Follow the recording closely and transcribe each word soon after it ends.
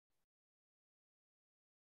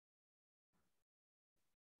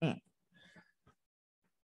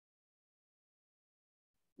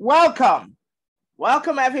Welcome.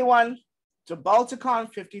 Welcome everyone to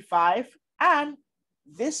Balticon 55 and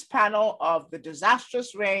this panel of the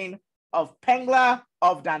disastrous reign of Kpengla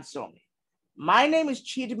of Danxome. My name is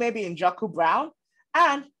Chidumebi Njoku-Browne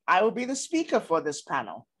and I will be the speaker for this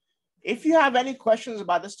panel. If you have any questions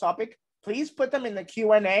about this topic, please put them in the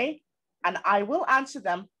Q&A and I will answer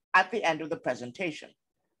them at the end of the presentation.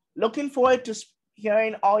 Looking forward to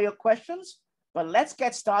hearing all your questions, but let's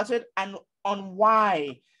get started and on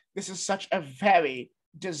why this is such a very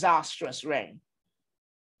disastrous reign.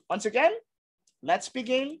 Once again, let's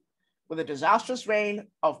begin with the disastrous reign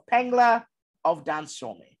of Kpengla of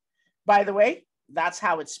Danxome. By the way, that's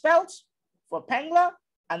how it's spelled for Kpengla,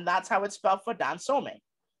 and that's how it's spelled for Danxome,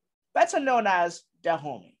 better known as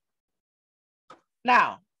Dahomey.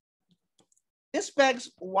 Now, this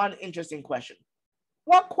begs one interesting question.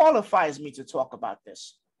 What qualifies me to talk about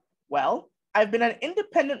this? Well, I've been an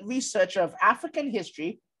independent researcher of African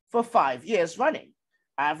history for 5 years running.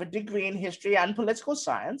 I have a degree in history and political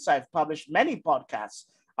science. I've published many podcasts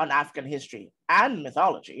on African history and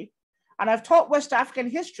mythology, and I've taught West African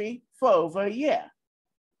history for over a year.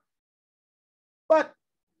 But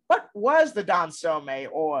what was the Danxome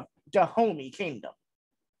or Dahomey kingdom?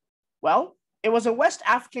 Well, it was a West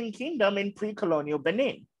African kingdom in pre-colonial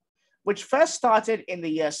Benin, which first started in the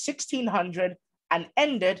year 1600 and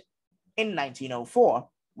ended in 1904,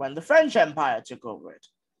 when the French Empire took over it.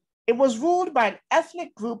 It was ruled by an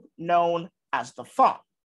ethnic group known as the Fon,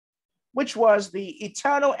 which was the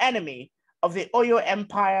eternal enemy of the Oyo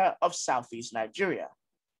Empire of Southeast Nigeria.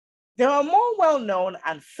 They were more well-known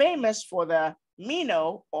and famous for the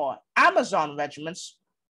Mino or Amazon regiments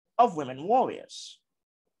of women warriors.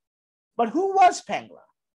 But who was Kpengla?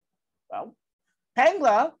 Well,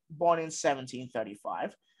 Kpengla, born in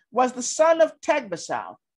 1735, was the son of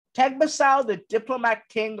Tegbessou, the diplomat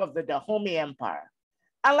king of the Dahomey Empire.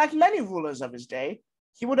 And like many rulers of his day,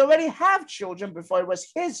 he would already have children before it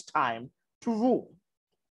was his time to rule.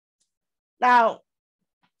 Now,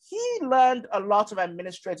 he learned a lot of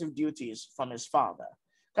administrative duties from his father,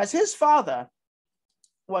 because his father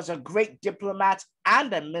was a great diplomat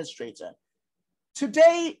and administrator.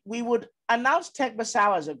 Today, we would announce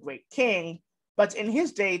Tegbessou as a great king, but in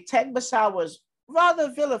his day, Tegbessou was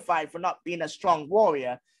rather vilified for not being a strong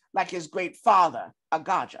warrior like his great father,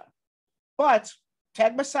 Agaja. But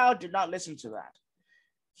Tegbessou did not listen to that.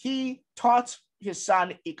 He taught his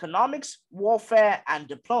son economics, warfare, and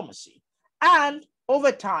diplomacy. And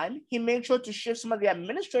over time, he made sure to shift some of the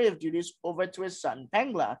administrative duties over to his son,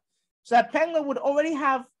 Kpengla, so that Kpengla would already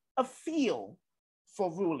have a feel for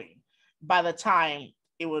ruling by the time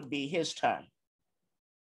it would be his turn.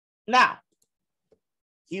 Now,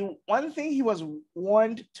 one thing he was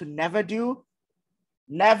warned to never do,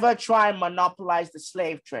 never try and monopolize the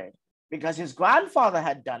slave trade, because his grandfather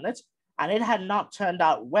had done it and it had not turned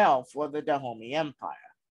out well for the Dahomey Empire.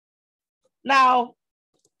 Now,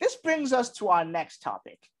 this brings us to our next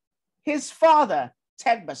topic. His father,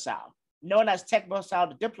 Tegbessou, known as Tegbessou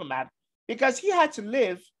the diplomat, because he had to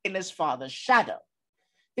live in his father's shadow.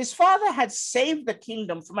 His father had saved the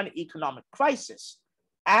kingdom from an economic crisis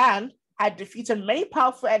and had defeated many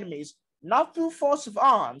powerful enemies, not through force of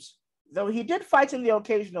arms, though he did fight in the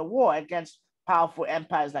occasional war against powerful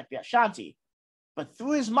empires like the Ashanti, but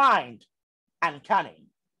through his mind and cunning.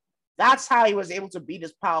 That's how he was able to beat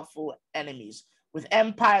his powerful enemies. With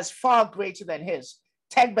empires far greater than his,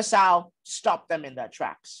 Tegbessou stopped them in their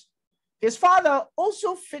tracks. His father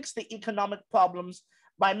also fixed the economic problems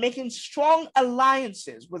by making strong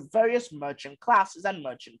alliances with various merchant classes and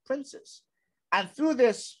merchant princes. And through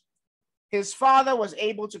this, his father was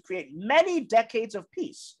able to create many decades of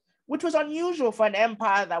peace, which was unusual for an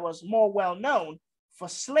empire that was more well-known for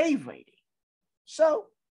slave raiding. So,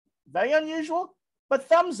 very unusual, but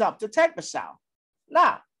thumbs up to Tegbessou.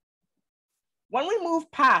 Now, when we move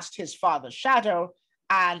past his father's shadow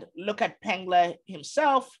and look at Kpengla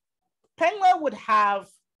himself, Kpengla would have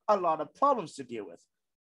a lot of problems to deal with,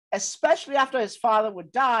 especially after his father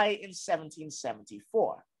would die in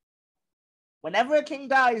 1774. Whenever a king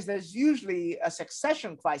dies, there's usually a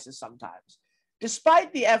succession crisis sometimes.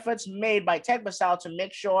 Despite the efforts made by Tegbessou to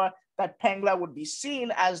make sure that Kpengla would be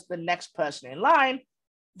seen as the next person in line,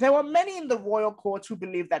 there were many in the royal court who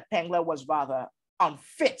believed that Kpengla was rather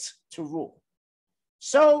unfit to rule.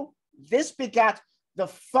 So this begat the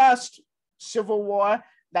first civil war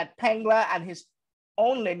that Kpengla and his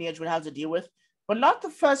own lineage would have to deal with, but not the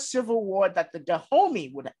first civil war that the Dahomey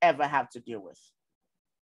would ever have to deal with.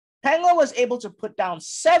 Kpengla was able to put down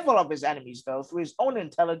several of his enemies, though, through his own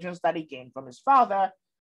intelligence that he gained from his father,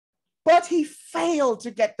 but he failed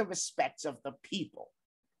to get the respect of the people.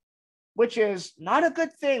 which is not a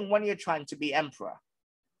good thing when you're trying to be emperor.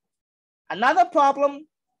 Another problem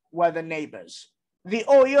were the neighbors. The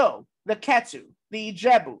Oyo, the Ketu, the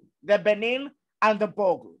Ijebu, the Benin, and the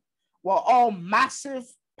Bogu were all massive,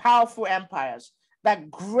 powerful empires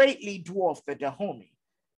that greatly dwarfed the Dahomey,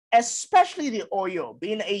 especially the Oyo,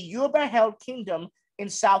 being a Yoruba-held kingdom in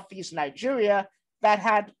southeast Nigeria that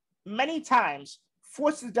had many times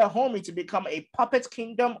forced the Dahomey to become a puppet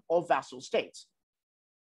kingdom or vassal state.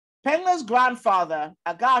 Kpengla's grandfather,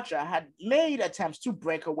 Agaja, had made attempts to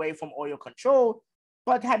break away from Oyo control,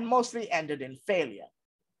 but had mostly ended in failure.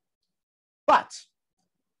 But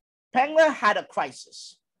Kpengla had a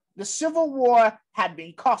crisis. The civil war had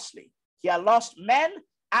been costly. He had lost men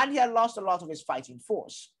and he had lost a lot of his fighting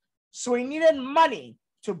force. So he needed money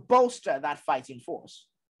to bolster that fighting force.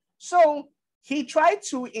 So he tried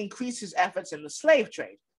to increase his efforts in the slave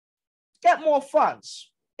trade, get more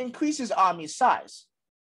funds, increase his army size.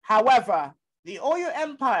 However, the Oyo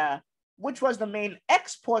Empire, which was the main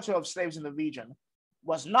exporter of slaves in the region,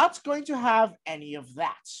 was not going to have any of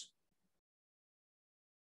that.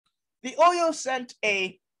 The Oyo sent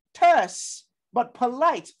a terse but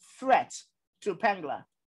polite threat to Kpengla,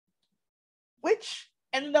 which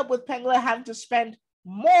ended up with Kpengla having to spend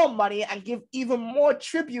more money and give even more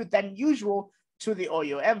tribute than usual to the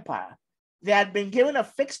Oyo Empire. They had been given a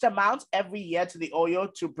fixed amount every year to the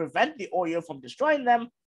Oyo to prevent the Oyo from destroying them,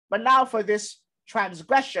 but now for this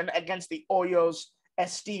transgression against the Oyo's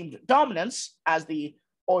esteemed dominance, as the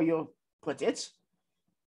Oyo put it,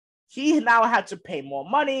 he now had to pay more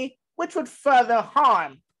money, which would further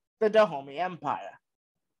harm the Dahomey Empire.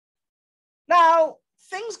 Now,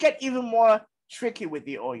 things get even more tricky with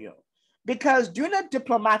the Oyo, because during a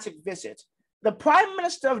diplomatic visit, the Prime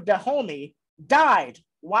Minister of Dahomey died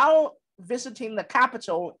while visiting the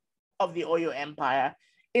capital of the Oyo Empire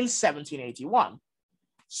in 1781.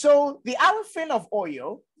 So the Alafin of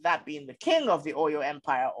Oyo, that being the king of the Oyo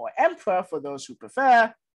Empire or emperor for those who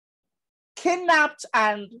prefer, kidnapped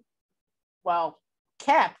and, well,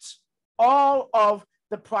 kept all of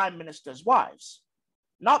the prime minister's wives.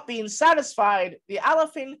 Not being satisfied, the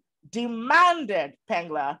Alafin demanded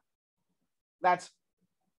Kpengla that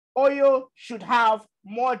Oyo should have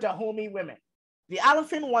more Dahomey women. The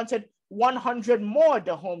Alafin wanted 100 more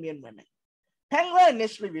Dahomeyan women. Kpengla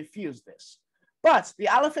initially refused this, but the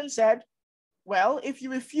Alafin said, well, if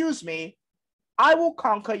you refuse me, I will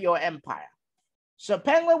conquer your empire. So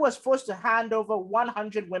Kpengla was forced to hand over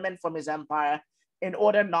 100 women from his empire in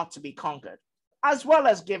order not to be conquered, as well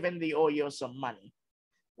as giving the Oyo some money,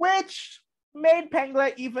 which made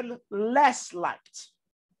Kpengla even less liked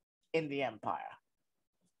in the empire.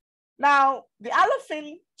 Now, the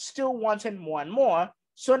Alafin still wanted more and more,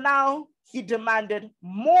 so now he demanded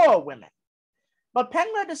more women. But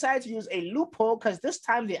Kpengla decided to use a loophole because this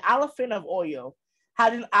time the Alafin of Oyo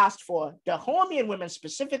hadn't asked for Dahomeyan women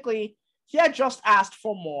specifically, he had just asked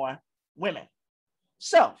for more women.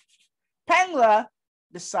 So Kpengla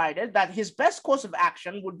decided that his best course of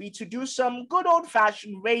action would be to do some good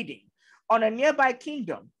old-fashioned raiding on a nearby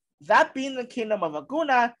kingdom, that being the Kingdom of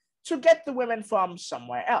Agonglo, to get the women from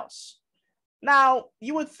somewhere else. Now,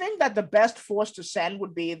 you would think that the best force to send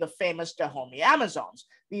would be the famous Dahomey Amazons,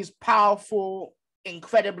 these powerful,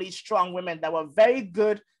 incredibly strong women that were very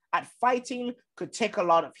good at fighting, could take a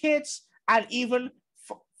lot of hits, and even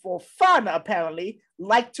for fun, apparently,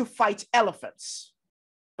 like to fight elephants.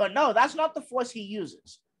 But no, that's not the force he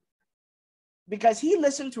uses, because he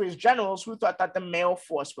listened to his generals who thought that the male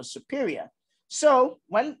force was superior. So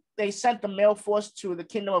when they sent the male force to the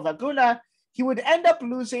Kingdom of Agonglo, he would end up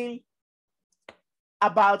losing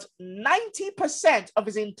about 90% of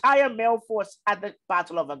his entire male force at the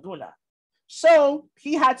Battle of Agonglo. So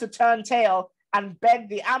he had to turn tail and beg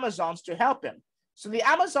the Amazons to help him. So the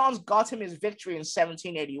Amazons got him his victory in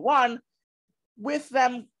 1781, with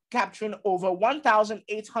them capturing over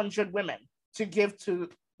 1,800 women to give to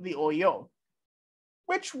the Oyo,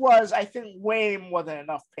 which was, I think, way more than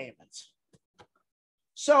enough payment.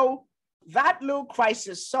 So that little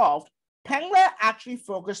crisis solved, Kpengla actually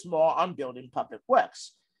focused more on building public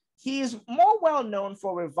works. He is more well known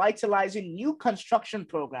for revitalizing new construction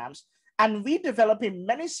programs and redeveloping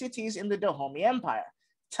many cities in the Dahomey Empire,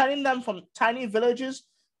 turning them from tiny villages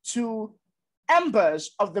to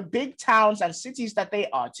embers of the big towns and cities that they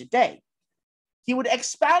are today. He would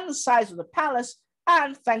expand the size of the palace,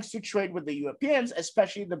 and thanks to trade with the Europeans,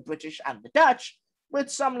 especially the British and the Dutch, with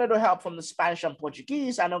some little help from the Spanish and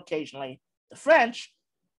Portuguese and occasionally the French,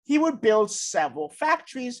 he would build several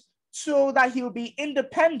factories so that he would be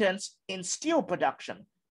independent in steel production,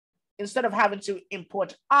 instead of having to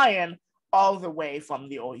import iron all the way from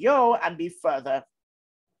the Oyo and be further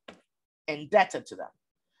indebted to them.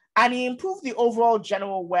 And he improved the overall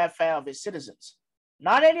general welfare of his citizens.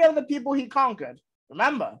 Not any of the people he conquered.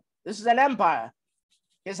 Remember, this is an empire.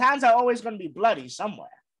 His hands are always going to be bloody somewhere.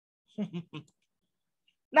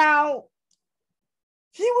 Now,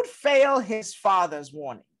 he would fail his father's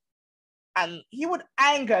warning, and he would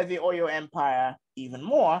anger the Oyo Empire even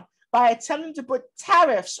more by attempting to put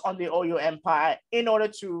tariffs on the Oyo Empire in order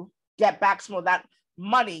to get back some of that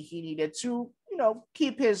money he needed to,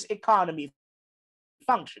 keep his economy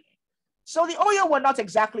functioning. So the Oyo were not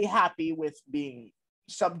exactly happy with being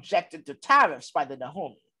subjected to tariffs by the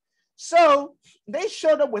Dahomey. So they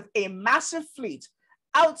showed up with a massive fleet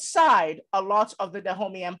outside a lot of the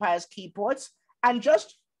Dahomey Empire's key ports and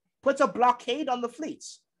just put a blockade on the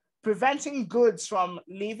fleets, preventing goods from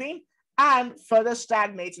leaving and further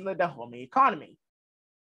stagnating the Dahomey economy.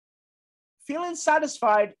 Feeling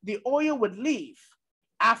satisfied, the Oyo would leave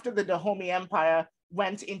after the Dahomey Empire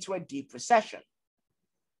went into a deep recession.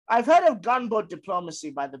 I've heard of gunboat diplomacy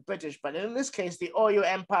by the British, but in this case, the Oyo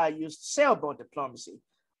Empire used sailboat diplomacy,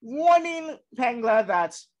 warning Kpengla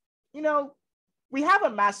that, we have a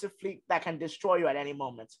massive fleet that can destroy you at any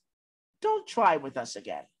moment. Don't try with us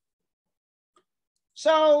again.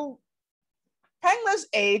 So Kpengla's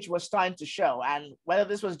age was starting to show, and whether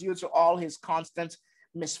this was due to all his constant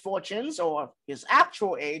misfortunes or his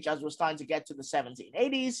actual age as we're starting to get to the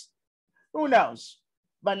 1780s, who knows?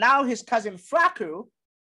 But now his cousin Fraku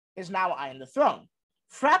is now eyeing the throne.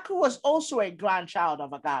 Fraku was also a grandchild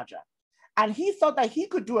of Agaja, and he thought that he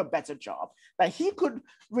could do a better job, that he could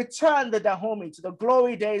return the Dahomey to the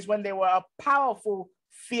glory days when they were a powerful,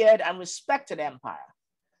 feared, and respected empire.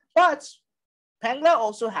 But Kpengla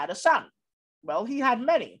also had a son. Well, he had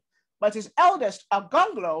many, but his eldest,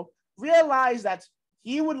 Agonglo, realized that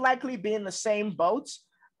he would likely be in the same boat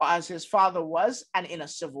as his father was and in a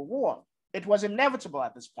civil war. It was inevitable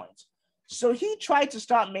at this point. So he tried to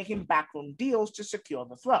start making backroom deals to secure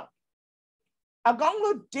the throne.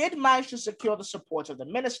 Agonglo did manage to secure the support of the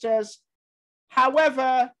ministers.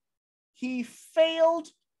 However, he failed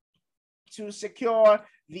to secure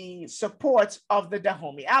the support of the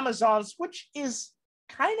Dahomey Amazons, which is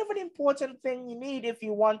kind of an important thing you need if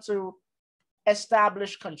you want to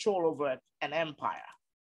establish control over an empire.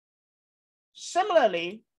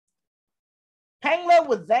 Similarly, Kpengla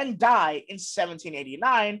would then die in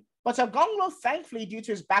 1789, but Agonglo, thankfully, due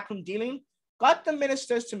to his backroom dealing, got the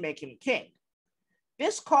ministers to make him king.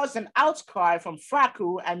 This caused an outcry from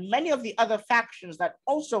Fraku and many of the other factions that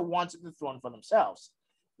also wanted the throne for themselves.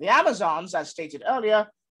 The Amazons, as stated earlier,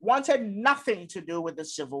 wanted nothing to do with the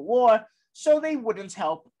civil war, so they wouldn't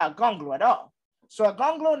help Agonglo at all. So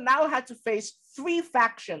Agonglo now had to face 3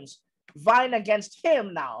 factions vying against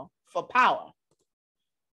him now for power.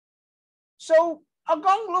 So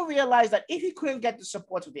Agonglo realized that if he couldn't get the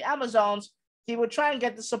support of the Amazons, he would try and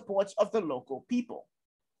get the support of the local people,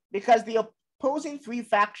 because the opposing 3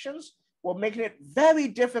 factions were making it very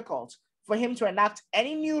difficult for him to enact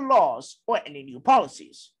any new laws or any new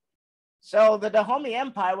policies. So the Dahomey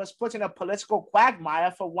Empire was put in a political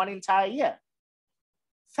quagmire for 1 entire year.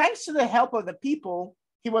 Thanks to the help of the people,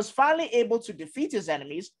 he was finally able to defeat his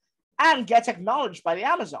enemies and get acknowledged by the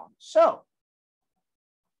Amazons.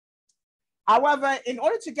 However, in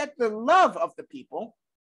order to get the love of the people,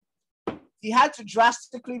 he had to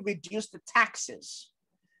drastically reduce the taxes.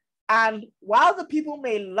 And while the people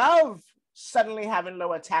may love suddenly having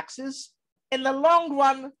lower taxes, in the long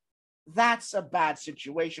run, that's a bad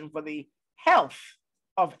situation for the health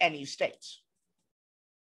of any state.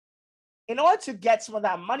 In order to get some of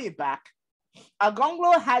that money back,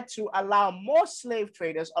 Agonglo had to allow more slave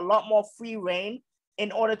traders a lot more free reign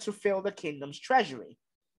in order to fill the kingdom's treasury.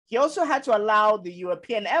 He also had to allow the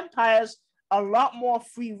European empires a lot more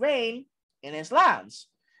free reign in his lands.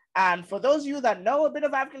 And for those of you that know a bit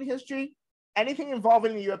of African history, anything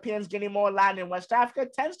involving the Europeans getting more land in West Africa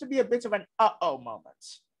tends to be a bit of an uh-oh moment.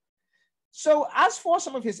 So as for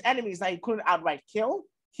some of his enemies that he couldn't outright kill,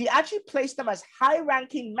 he actually placed them as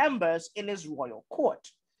high-ranking members in his royal court,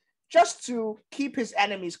 just to keep his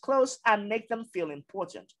enemies close and make them feel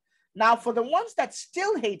important. Now, for the ones that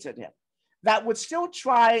still hated him, that would still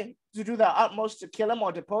try to do their utmost to kill him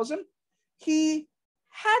or depose him, he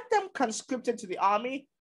had them conscripted to the army,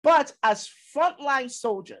 but as frontline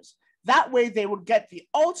soldiers. That way they would get the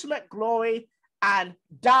ultimate glory and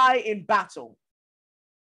die in battle.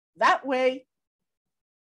 That way,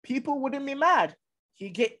 people wouldn't be mad.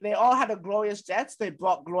 They all had a glorious death. They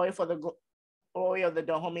brought glory for the glory of the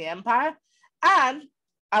Dahomey Empire. And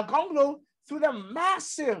Agonglo threw them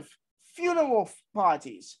massive funeral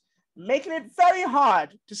parties, making it very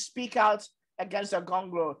hard to speak out against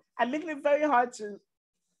Agonglo and making it very hard to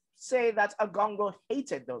say that Agonglo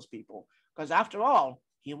hated those people, because after all,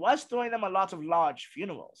 he was throwing them a lot of large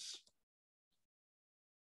funerals.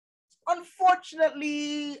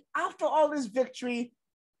 Unfortunately, after all this victory,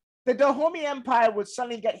 the Dahomey Empire would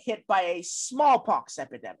suddenly get hit by a smallpox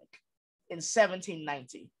epidemic in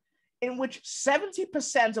 1790, in which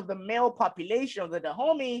 70% of the male population of the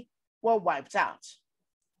Dahomey were wiped out.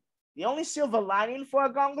 The only silver lining for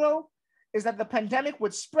Agonglo is that the pandemic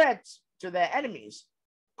would spread to their enemies,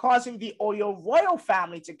 causing the Oyo royal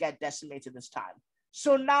family to get decimated this time.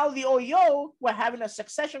 So now the Oyo were having a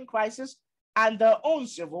succession crisis and their own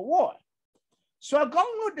civil war. So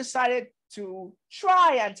Agonglo decided to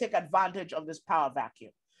try and take advantage of this power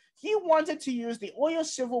vacuum. He wanted to use the Oyo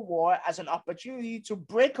Civil War as an opportunity to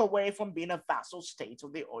break away from being a vassal state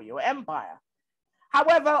of the Oyo Empire.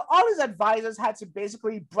 However, all his advisors had to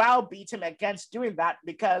basically browbeat him against doing that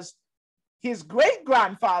because his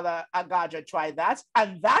great-grandfather Agaja tried that,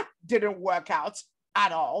 and that didn't work out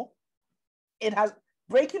at all.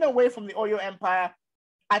 Breaking away from the Oyo Empire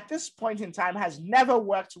at this point in time has never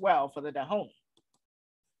worked well for the Dahomey.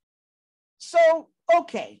 So,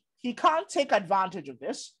 okay, he can't take advantage of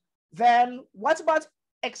this. Then what about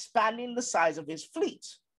expanding the size of his fleet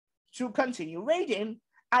to continue raiding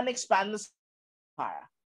and expand the empire?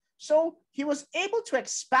 So he was able to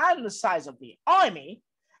expand the size of the army,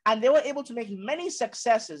 and they were able to make many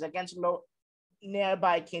successes against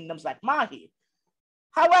nearby kingdoms like Mahi.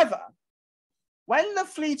 However, when the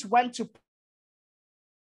fleet went to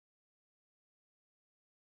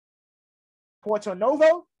Porto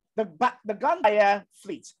Novo, the gunfire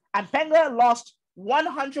fleet, and Kpengla lost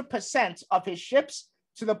 100% of his ships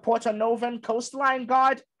to the Porto Novan Coastline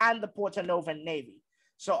Guard and the Porto Novan Navy.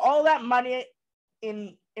 So all that money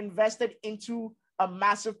invested into a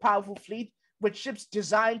massive, powerful fleet with ships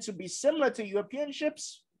designed to be similar to European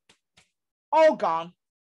ships, all gone,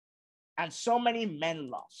 and so many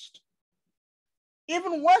men lost.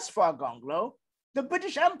 Even worse for Agonglo, the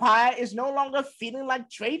British Empire is no longer feeling like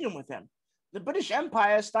trading with him. The British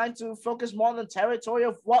Empire is starting to focus more on the territory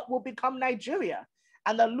of what will become Nigeria.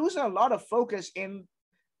 And they're losing a lot of focus in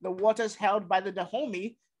the waters held by the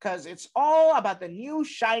Dahomey because it's all about the new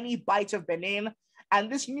shiny bite of Benin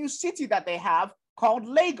and this new city that they have called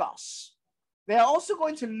Lagos. They're also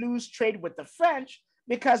going to lose trade with the French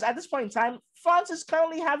because at this point in time, France is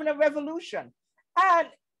currently having a revolution. And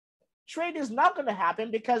trade is not going to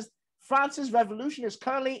happen because France's revolution is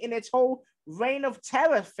currently in its whole reign of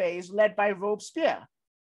terror phase led by Robespierre.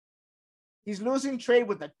 He's losing trade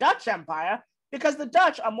with the Dutch Empire because the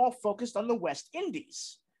Dutch are more focused on the West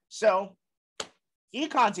Indies. So he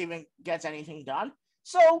can't even get anything done.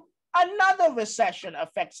 So another recession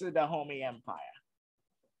affects the Dahomey Empire.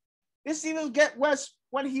 This even gets worse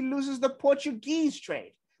when he loses the Portuguese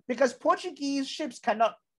trade because Portuguese ships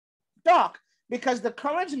cannot dock because the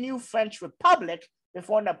current new French Republic,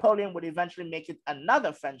 before Napoleon would eventually make it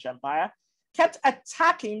another French empire, kept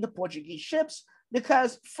attacking the Portuguese ships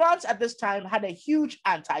because France at this time had a huge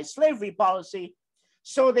anti-slavery policy.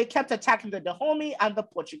 So they kept attacking the Dahomey and the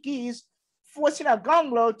Portuguese, forcing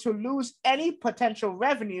Agonglo to lose any potential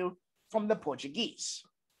revenue from the Portuguese.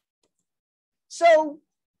 So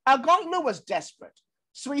Agonglo was desperate.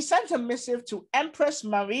 So he sent a missive to Empress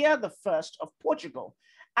Maria I of Portugal,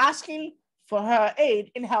 asking for her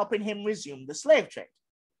aid in helping him resume the slave trade.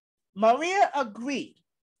 Maria agreed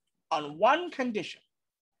on one condition,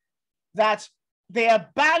 that they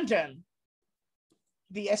abandon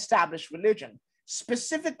the established religion,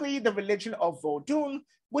 specifically the religion of Vodun,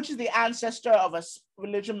 which is the ancestor of a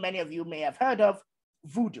religion many of you may have heard of,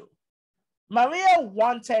 Voodoo. Maria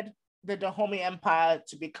wanted the Dahomey Empire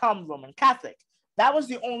to become Roman Catholic. That was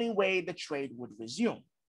the only way the trade would resume.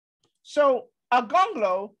 So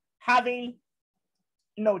Agonglo, having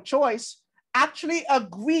no choice, actually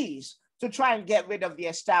agrees to try and get rid of the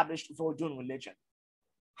established Vodun religion.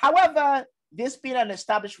 However, this being an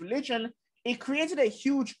established religion, it created a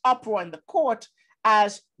huge uproar in the court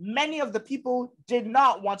as many of the people did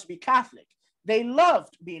not want to be Catholic. They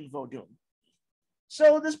loved being Vodun.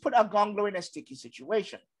 So this put Agonglo in a sticky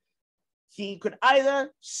situation. He could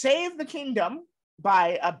either save the kingdom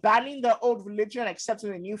by abandoning the old religion,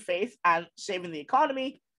 accepting the new faith, and saving the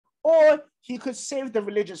economy, or he could save the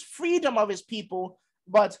religious freedom of his people,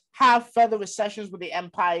 but have further recessions with the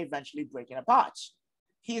empire eventually breaking apart.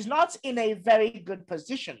 He's not in a very good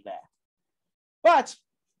position there. But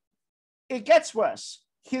it gets worse.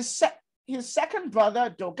 His second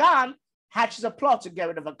brother, Dogan, hatches a plot to get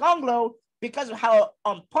rid of Agonglo because of how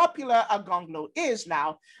unpopular Agonglo is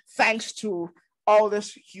now, thanks to all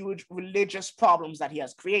this huge religious problems that he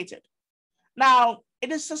has created. Now,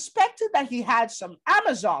 it is suspected that he had some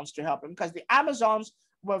Amazons to help him because the Amazons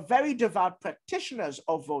were very devout practitioners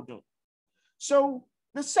of Vodou. So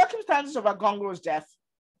the circumstances of Agonglo's death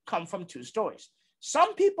come from two stories.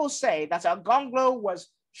 Some people say that Agonglo was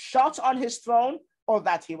shot on his throne or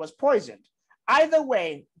that he was poisoned. Either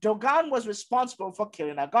way, Dogon was responsible for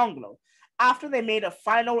killing Agonglo after they made a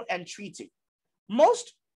final entreaty.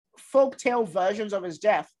 Most folktale versions of his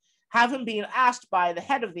death have him being asked by the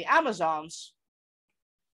head of the Amazons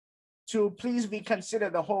to please reconsider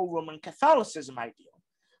the whole Roman Catholicism ideal.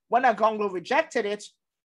 When Agonglo rejected it,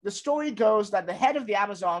 the story goes that the head of the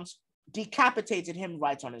Amazons decapitated him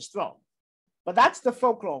right on his throne. But that's the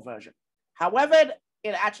folklore version. However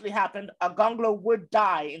it actually happened, Agonglo would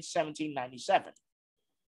die in 1797.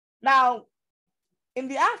 Now, in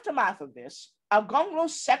the aftermath of this,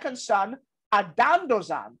 Agonglo's second son,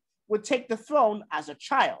 Adandozan, would take the throne as a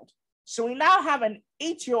child. So we now have an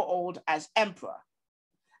 8-year-old as emperor.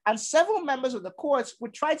 And several members of the courts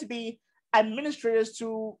would try to be administrators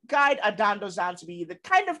to guide Adandozan to be the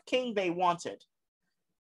kind of king they wanted.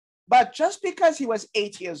 But just because he was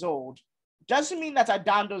 8 years old doesn't mean that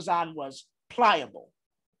Adandozan was pliable.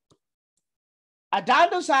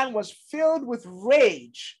 Adandozan was filled with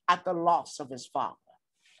rage at the loss of his father.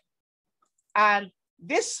 And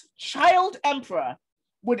this child emperor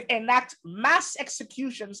would enact mass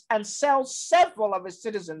executions and sell several of his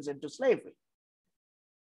citizens into slavery.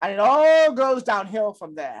 And it all goes downhill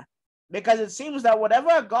from there, because it seems that whatever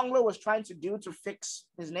Agonglo was trying to do to fix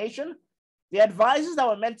his nation, the advisors that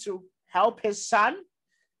were meant to help his son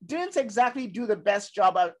didn't exactly do the best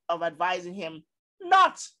job of advising him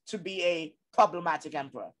not to be a problematic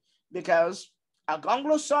emperor, because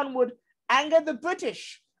Agonglo's son would anger the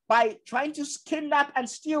British by trying to kidnap and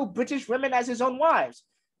steal British women as his own wives,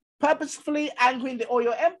 purposefully angering the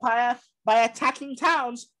Oyo Empire by attacking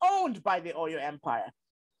towns owned by the Oyo Empire,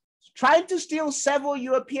 trying to steal several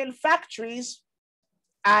European factories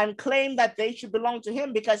and claim that they should belong to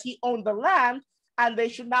him because he owned the land and they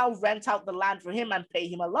should now rent out the land for him and pay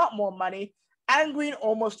him a lot more money, angering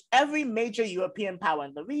almost every major European power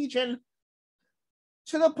in the region,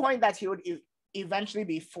 to the point that he would eventually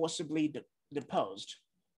be forcibly deposed.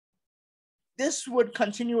 This would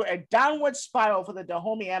continue a downward spiral for the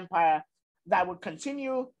Dahomey Empire that would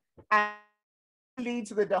continue and lead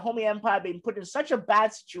to the Dahomey Empire being put in such a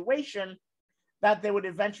bad situation that they would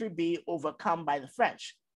eventually be overcome by the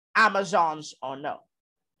French, Amazons or no.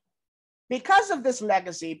 Because of this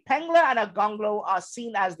legacy, Kpengla and Agonglo are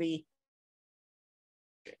seen as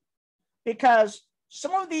because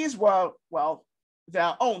some of these were, well,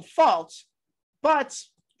 their own fault, but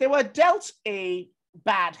they were dealt a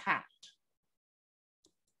bad hand.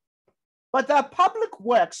 But their public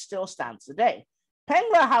work still stands today.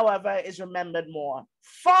 Kpengla, however, is remembered more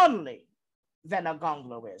fondly than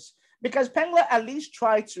Agonglo is, because Kpengla at least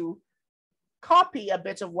tried to copy a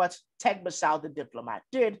bit of what Tegbessou the diplomat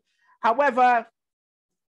did. However,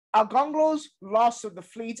 Agonglo's loss of the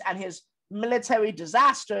fleet and his military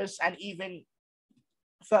disasters and even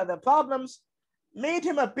further problems made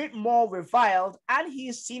him a bit more reviled, and he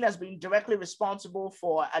is seen as being directly responsible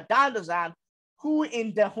for Adandozan, who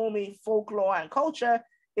in Dahomey folklore and culture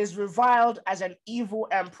is reviled as an evil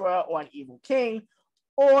emperor or an evil king,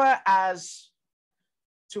 or as,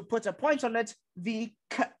 to put a point on it, the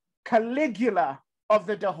Caligula of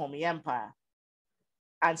the Dahomey Empire.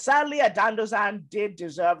 And sadly, Adandozan did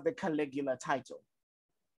deserve the Caligula title.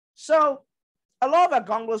 So a lot of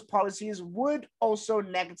Agonglo's policies would also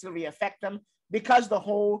negatively affect them, because the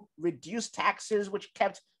whole reduced taxes, which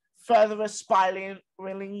kept further spiraling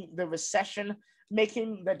the recession,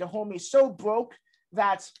 making the Dahomey so broke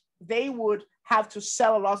that they would have to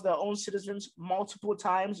sell a lot of their own citizens multiple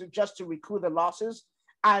times just to recoup the losses.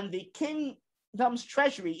 And the kingdom's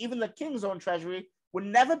treasury, even the king's own treasury, would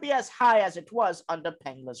never be as high as it was under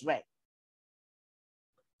Kpengla's reign.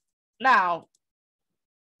 Now,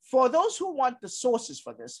 for those who want the sources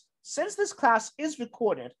for this, since this class is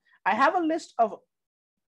recorded, I have a list of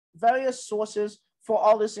various sources for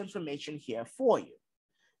all this information here for you.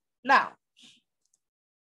 Now,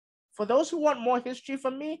 for those who want more history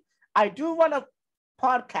from me, I do run a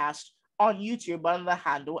podcast on YouTube under the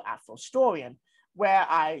handle AfroStorian, where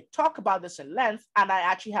I talk about this in length, and I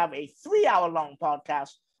actually have a 3-hour-long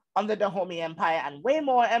podcast on the Dahomey Empire and way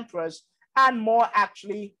more emperors and more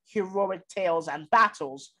actually heroic tales and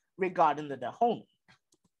battles regarding the Dahomey.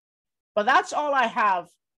 But that's all I have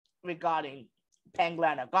regarding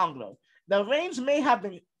Kpengla and Agonglo. The reigns may have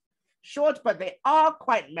been short, but they are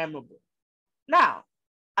quite memorable. Now,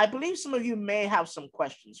 I believe some of you may have some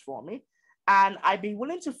questions for me, and I'd be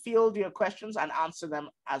willing to field your questions and answer them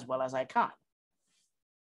as well as I can.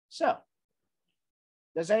 So,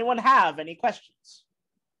 does anyone have any questions?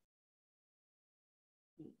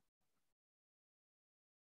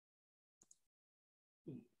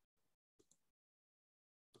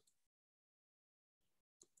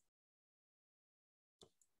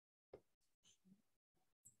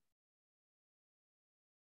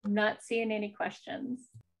 I'm not seeing any questions.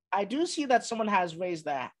 I do see that someone has raised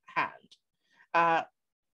their hand.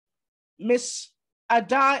 Miss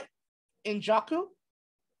Ada Njoku.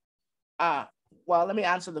 Well, let me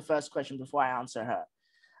answer the first question before I answer her.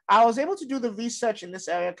 I was able to do the research in this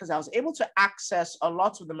area because I was able to access a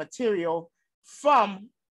lot of the material from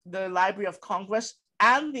the Library of Congress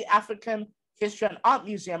and the African History and Art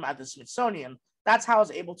Museum at the Smithsonian. That's how I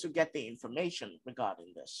was able to get the information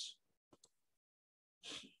regarding this.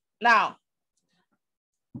 Now,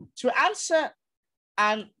 to answer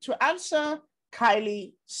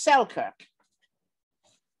Kylie Selkirk,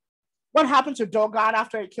 what happened to Dogon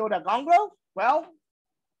after he killed Agonglo? Well,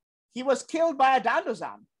 he was killed by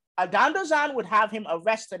Adandozan. Adandozan would have him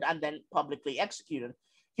arrested and then publicly executed.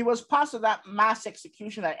 He was part of that mass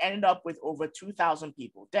execution that ended up with over 2,000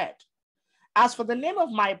 people dead. As for the name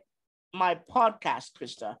of my podcast,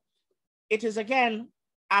 Krista, it is again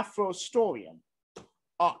Afrostorium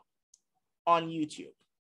on YouTube.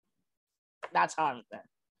 That's how I'm there.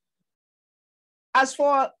 As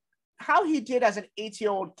for how he did as an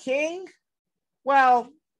 80-year-old king, well,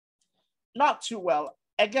 not too well.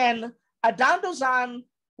 Again, Adandozan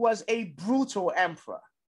was a brutal emperor,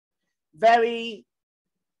 very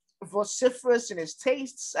vociferous in his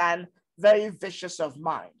tastes and very vicious of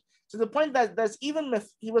mind, to the point that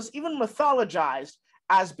he was even mythologized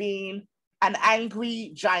as being an angry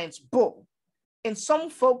giant bull. In some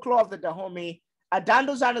folklore of the Dahomey,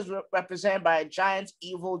 Adandozan is represented by a giant,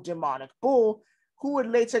 evil, demonic bull who would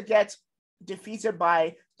later get defeated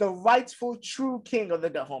by the rightful true king of the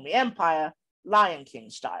Dahomey Empire, Lion King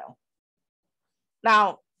style.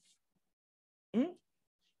 Now,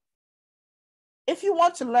 if you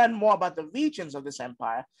want to learn more about the regions of this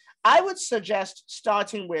empire, I would suggest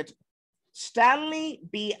starting with Stanley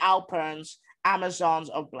B. Alpern's Amazons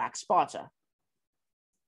of Black Sparta.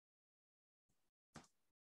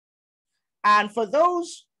 And for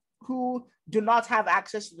those who do not have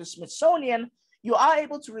access to the Smithsonian, you are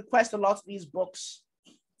able to request a lot of these books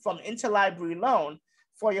from interlibrary loan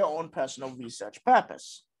for your own personal research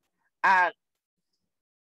purpose. And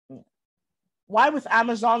why with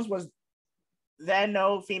Amazons was there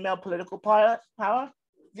no female political power?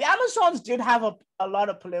 The Amazons did have a lot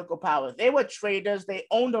of political power. They were traders. They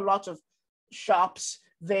owned a lot of shops.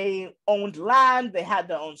 They owned land. They had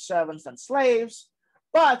their own servants and slaves.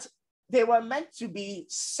 But they were meant to be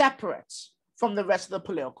separate from the rest of the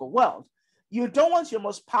political world. You don't want your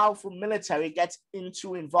most powerful military get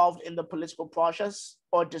involved in the political process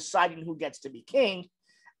or deciding who gets to be king,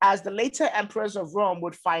 as the later emperors of Rome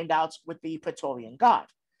would find out with the Praetorian Guard.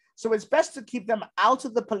 So it's best to keep them out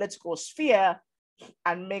of the political sphere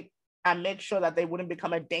and make sure that they wouldn't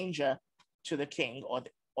become a danger to the king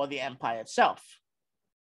or the empire itself.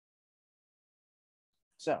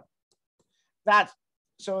 So that's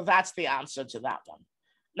the answer to that one.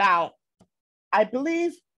 Now, I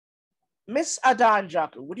believe Miss Ada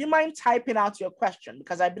Njoku, would you mind typing out your question?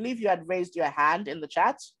 Because I believe you had raised your hand in the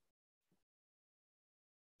chat.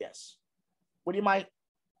 Yes. Would you mind?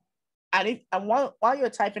 And while you're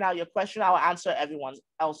typing out your question, I'll answer everyone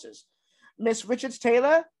else's. Miss Richards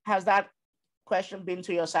Taylor, has that question been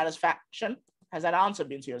to your satisfaction? Has that answer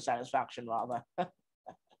been to your satisfaction, rather?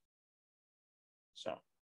 So,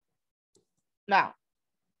 now,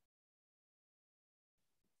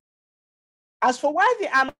 as for why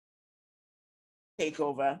the Amazons take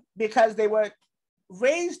over, because they were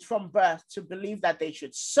raised from birth to believe that they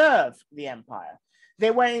should serve the empire.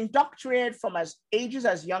 They were indoctrinated from ages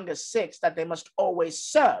as young as 6 that they must always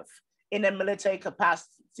serve in a military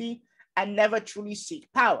capacity and never truly seek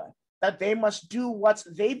power, that they must do what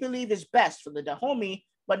they believe is best for the Dahomey,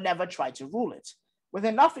 but never try to rule it. With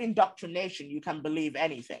enough indoctrination, you can believe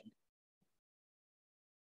anything.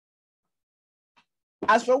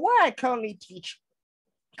 As for where I currently teach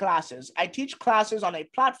classes, I teach classes on a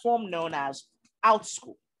platform known as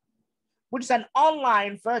OutSchool, which is an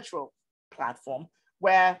online virtual platform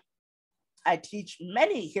where I teach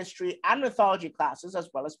many history and mythology classes as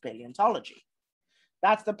well as paleontology.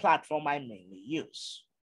 That's the platform I mainly use.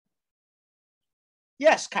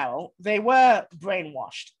 Yes, Carol, they were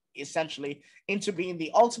brainwashed, essentially, into being the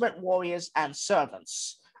ultimate warriors and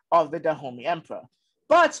servants of the Dahomey Emperor.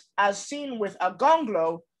 But as seen with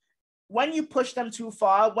Agonglo, when you push them too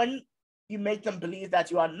far, when you make them believe that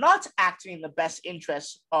you are not acting in the best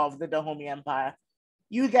interests of the Dahomey Empire,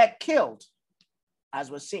 you get killed,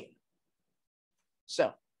 as was seen.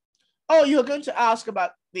 So, oh, you're going to ask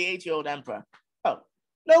about the 8-year-old emperor. Oh,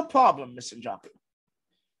 no problem, Mr. Njoku.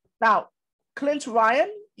 Now, Clint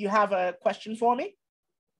Ryan, you have a question for me?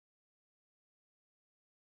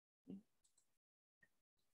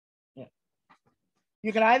 Yeah.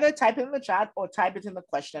 You can either type it in the chat or type it in the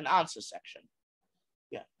question and answer section.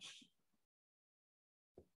 Yeah.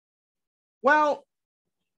 Well,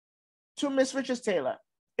 to Miss Richards Taylor,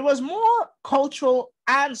 it was more cultural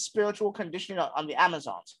and spiritual conditioning on the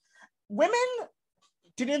Amazons. Women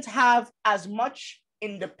didn't have as much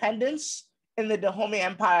independence in the Dahomey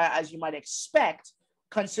Empire as you might expect,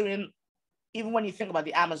 considering even when you think about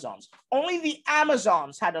the Amazons. Only the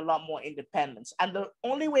Amazons had a lot more independence. And the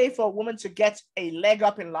only way for a woman to get a leg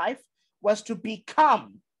up in life was to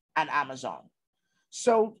become an Amazon.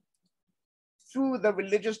 So through the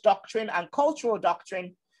religious doctrine and cultural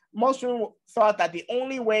doctrine, most women thought that the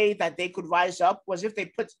only way that they could rise up was if they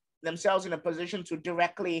put themselves in a position to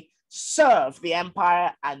directly serve the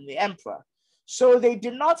empire and the emperor. So they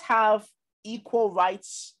did not have equal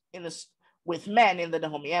rights with men in the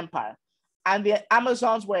Dahomey Empire. And the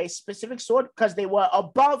Amazons were a specific sort because they were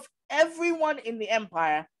above everyone in the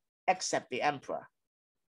empire except the emperor.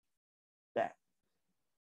 There.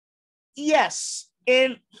 Yes,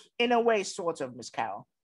 in a way, sort of, Miss Carol.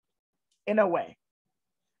 In a way.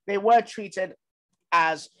 They were treated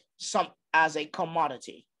as a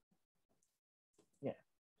commodity. Yeah.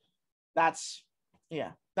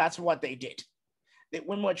 That's what they did.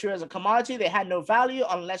 Women were treated as a commodity. They had no value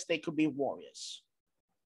unless they could be warriors.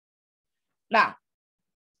 Now,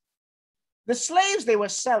 the slaves they were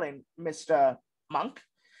selling, Mr. Monk,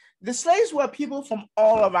 the slaves were people from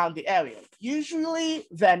all around the area, usually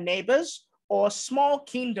their neighbors or small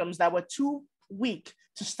kingdoms that were too weak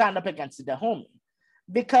to stand up against the Dahomey.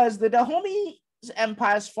 Because the Dahomey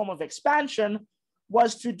Empire's form of expansion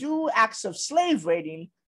was to do acts of slave raiding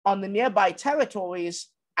on the nearby territories,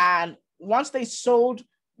 and once they sold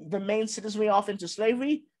the main citizenry off into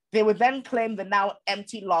slavery, they would then claim the now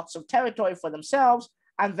empty lots of territory for themselves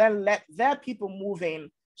and then let their people move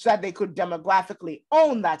in so that they could demographically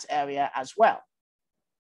own that area as well.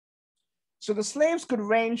 So the slaves could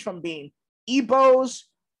range from being Igbos,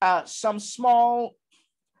 some small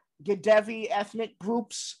Gedevi ethnic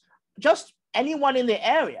groups, just anyone in the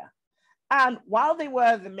area. And while they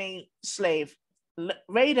were the main slave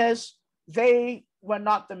raiders, they were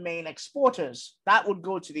not the main exporters. That would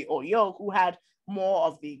go to the Oyo, who had more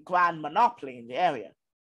of the grand monopoly in the area.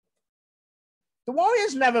 The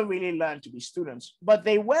warriors never really learned to be students, but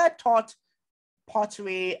they were taught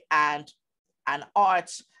pottery and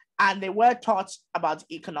arts, and they were taught about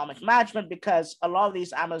economic management because a lot of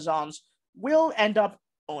these Amazons will end up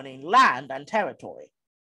owning land and territory.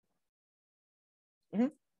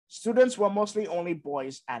 Students were mostly only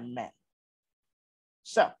boys and men.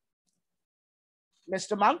 So,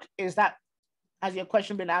 Mr. Monk, has your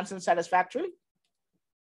question been answered satisfactorily?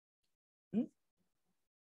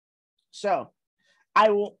 So, I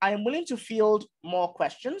am willing to field more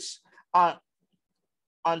questions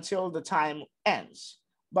until the time ends,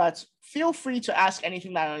 but feel free to ask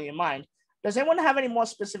anything that's on your mind. Does anyone have any more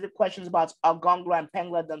specific questions about Agonglo and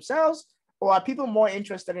Kpengla themselves, or are people more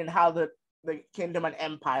interested in how the kingdom and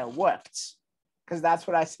empire worked? Because that's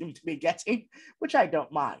what I seem to be getting, which I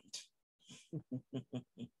don't mind.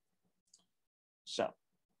 So,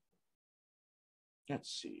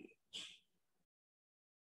 let's see.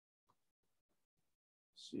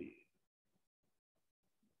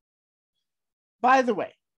 By the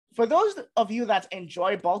way, for those of you that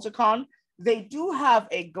enjoy Balticon, they do have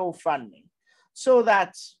a GoFundMe, so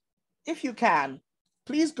that if you can,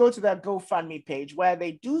 please go to their GoFundMe page where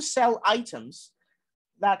they do sell items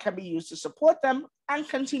that can be used to support them and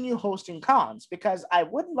continue hosting cons, because I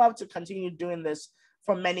would love to continue doing this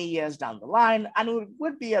for many years down the line, and it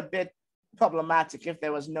would be a bit problematic if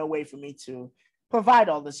there was no way for me to provide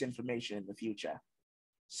all this information in the future.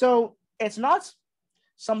 So it's not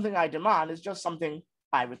something I demand, it's just something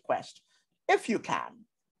I request, if you can.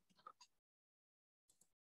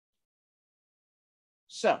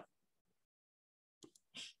 So,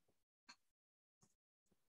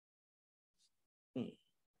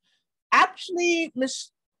 actually,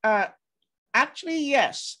 yes,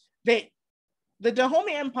 the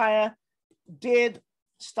Dahomey Empire did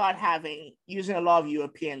start using a lot of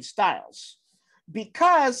European styles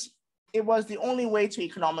because it was the only way to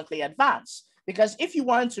economically advance. Because if you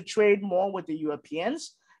wanted to trade more with the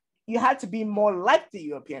Europeans, you had to be more like the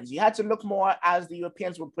Europeans. You had to look more, as the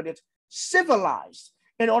Europeans would put it, civilized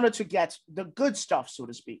in order to get the good stuff, so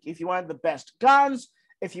to speak. If you wanted the best guns,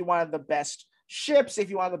 if you wanted the best ships, if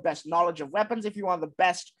you wanted the best knowledge of weapons, if you wanted the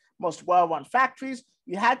best, most well-run factories,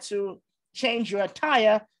 you had to change your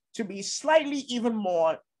attire to be slightly even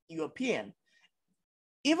more European.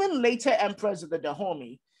 Even later emperors of the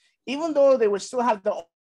Dahomey, even though they would still have the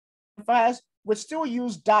empires, would still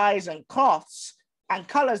use dyes and cloths and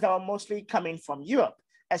colors that were mostly coming from Europe,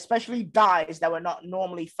 especially dyes that were not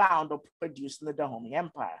normally found or produced in the Dahomey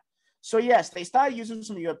Empire. So yes, they started using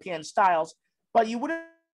some European styles, but you wouldn't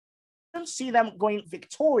see them going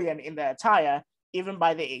Victorian in their attire even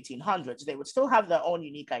by the 1800s. They would still have their own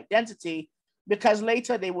unique identity because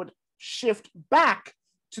later they would shift back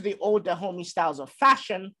to the old Dahomey styles of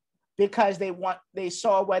fashion because they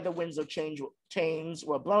saw where the winds of change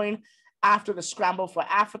were blowing after the scramble for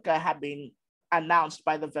Africa had been announced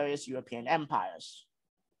by the various European empires.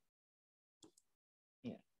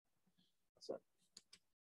 Yeah. So,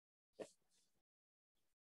 yeah.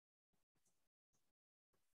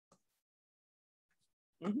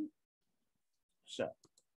 Mm-hmm. So,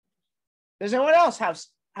 does anyone else have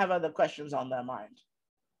other questions on their mind?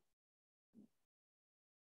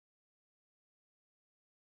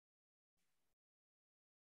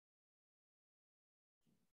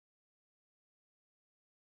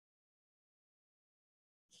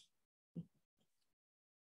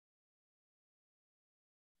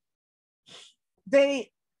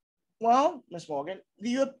 Well, Ms. Morgan,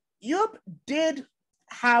 Europe did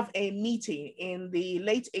have a meeting in the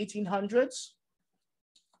late 1800s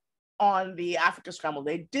on the Africa Scramble.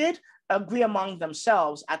 They did agree among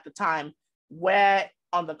themselves at the time where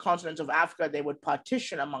on the continent of Africa they would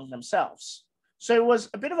partition among themselves. So it was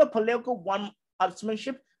a bit of a political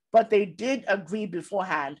one-upsmanship, but they did agree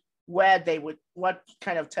beforehand where what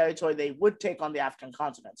kind of territory they would take on the African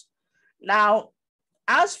continent. Now,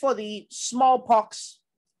 as for the smallpox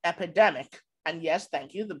epidemic, and yes,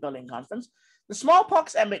 thank you, the Berlin Conference, the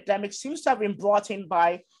smallpox epidemic seems to have been brought in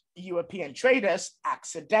by European traders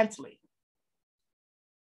accidentally.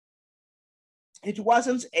 It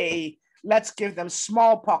wasn't a let's give them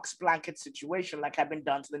smallpox blanket situation like had been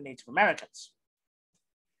done to the Native Americans.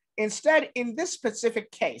 Instead, in this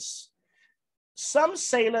specific case, some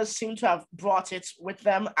sailors seem to have brought it with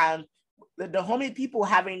them, and the Dahomey people,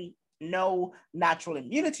 having no natural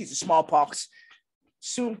immunity to smallpox,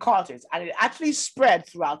 soon caught it, and it actually spread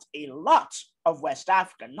throughout a lot of West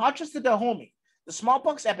Africa, not just the Dahomey. The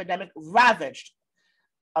smallpox epidemic ravaged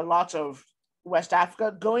a lot of West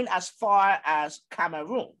Africa, going as far as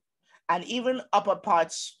Cameroon and even upper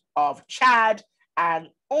parts of Chad and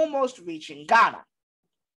almost reaching Ghana.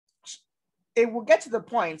 It will get to the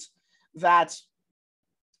point that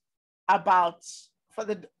for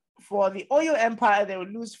the Oyo Empire, they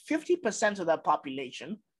would lose 50% of their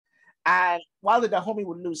population, and while the Dahomey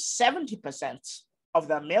would lose 70% of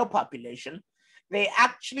their male population, they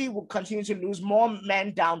actually will continue to lose more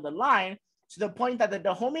men down the line, to the point that the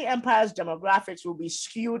Dahomey Empire's demographics will be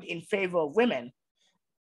skewed in favor of women.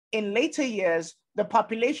 In later years, the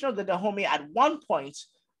population of the Dahomey at one point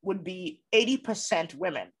would be 80%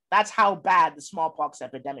 women. That's how bad the smallpox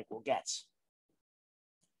epidemic will get.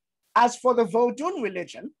 As for the Vodun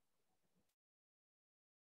religion,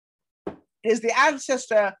 it is the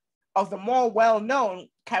ancestor of the more well-known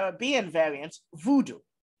Caribbean variant, Voodoo.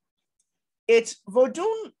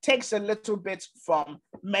 Vodun takes a little bit from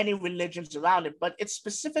many religions around it, but it's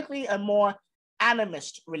specifically a more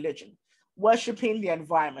animist religion, worshiping the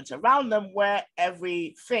environment around them, where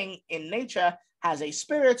everything in nature has a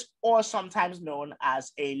spirit, or sometimes known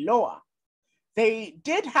as a loa. They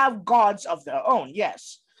did have gods of their own,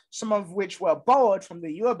 yes, some of which were borrowed from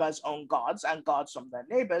the Yoruba's own gods and gods from their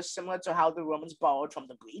neighbors, similar to how the Romans borrowed from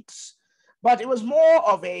the Greeks. But it was more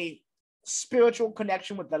of a spiritual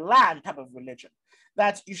connection with the land type of religion,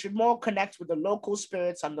 that you should more connect with the local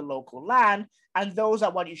spirits and the local land, and those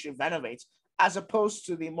are what you should venerate, as opposed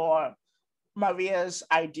to the more Maria's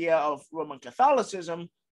idea of Roman Catholicism,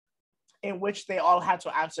 in which they all had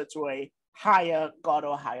to answer to a higher god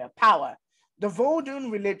or higher power. The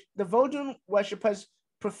Vodun worshippers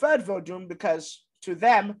preferred Vodun because to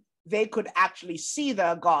them, they could actually see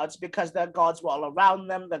their gods, because their gods were all around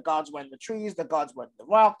them. The gods were in the trees, the gods were in the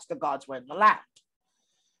rocks, the gods were in the land.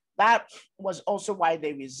 That was also why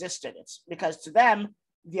they resisted it, because to them,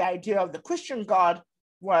 the idea of the Christian God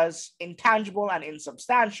was intangible and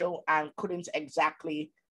insubstantial and couldn't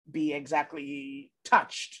be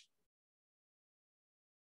touched.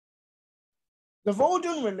 The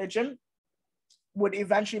Vodun religion would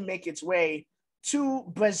eventually make its way to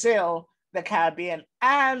Brazil, the Caribbean,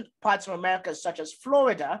 and parts of America such as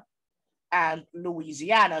Florida and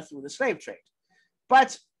Louisiana through the slave trade.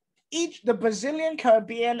 But the Brazilian,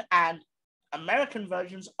 Caribbean, and American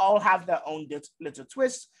versions all have their own little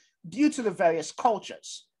twists due to the various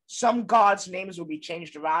cultures. Some gods' names will be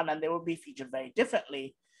changed around and they will be featured very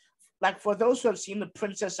differently. Like for those who have seen The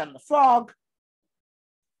Princess and the Frog,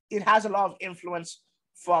 it has a lot of influence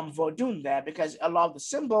from Vodun there because a lot of the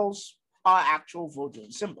symbols are actual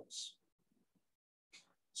Vodun symbols.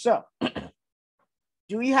 So,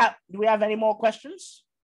 do we have any more questions?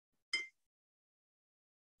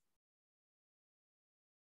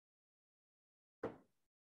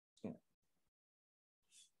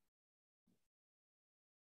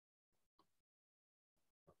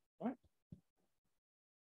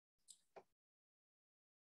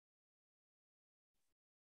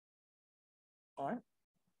 All right,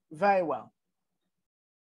 very well.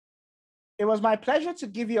 It was my pleasure to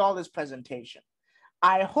give you all this presentation.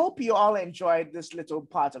 I hope you all enjoyed this little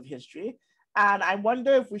part of history, and I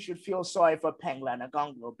wonder if we should feel sorry for Kpengla and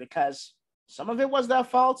Agonglo because some of it was their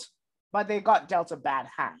fault, but they got dealt a bad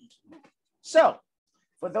hand. So,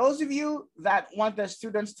 for those of you that want their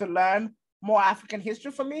students to learn more African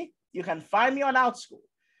history from me, you can find me on OutSchool.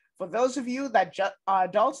 For those of you that are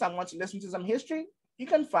adults and want to listen to some history, you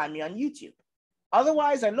can find me on YouTube.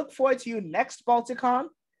 Otherwise, I look forward to you next Balticon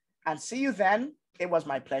and see you then. It was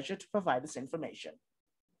my pleasure to provide this information.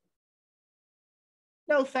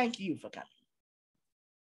 No, thank you for coming.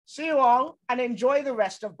 See you all and enjoy the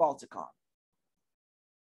rest of Balticon.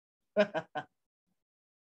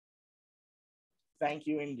 Thank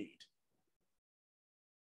you indeed.